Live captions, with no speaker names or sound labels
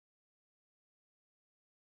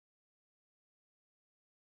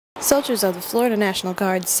Soldiers of the Florida National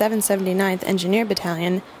Guard's 779th Engineer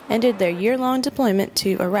Battalion ended their year-long deployment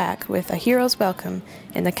to Iraq with a hero's welcome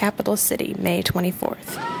in the capital city, May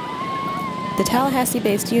 24th. The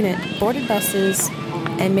Tallahassee-based unit boarded buses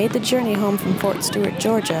and made the journey home from Fort Stewart,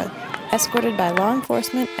 Georgia, escorted by law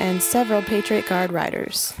enforcement and several Patriot Guard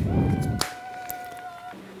riders.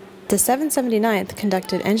 The 779th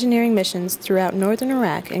conducted engineering missions throughout northern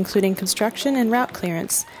Iraq, including construction and route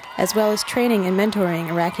clearance, as well as training and mentoring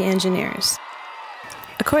Iraqi engineers.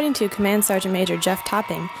 According to Command Sergeant Major Jeff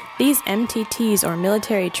Topping, these MTTs, or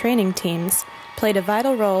military training teams, played a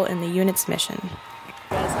vital role in the unit's mission.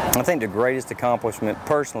 I think the greatest accomplishment,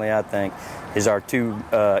 personally, I think, is our two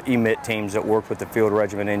EMIT teams that worked with the Field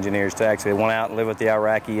Regiment engineers to actually went out and live with the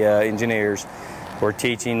Iraqi engineers. We're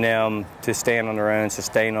teaching them to stand on their own,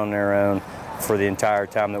 sustain on their own for the entire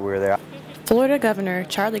time that we were there. Florida Governor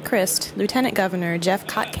Charlie Crist, Lieutenant Governor Jeff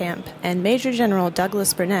Kottkamp, and Major General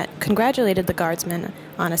Douglas Burnett congratulated the Guardsmen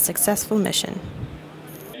on a successful mission.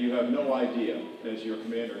 You have no idea, as your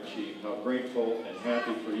Commander-in-Chief, how grateful and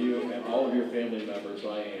happy for you and all of your family members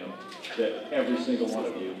I am that every single one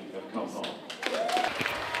of you have come home.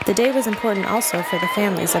 The day was important also for the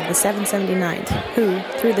families of the 779th, who,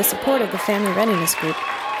 through the support of the Family Readiness Group,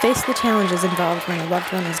 face the challenges involved when a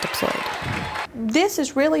loved one is deployed. This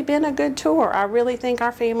has really been a good tour. I really think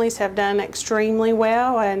our families have done extremely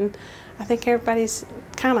well, and I think everybody's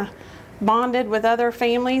kind of bonded with other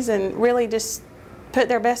families and really just put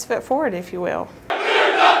their best foot forward, if you will.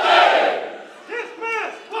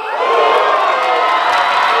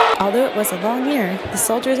 Although it was a long year, the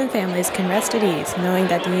soldiers and families can rest at ease knowing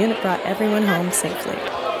that the unit brought everyone home safely.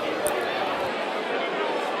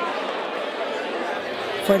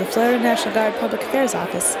 For the Florida National Guard Public Affairs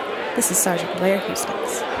Office, this is Sergeant Blair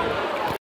Hustings.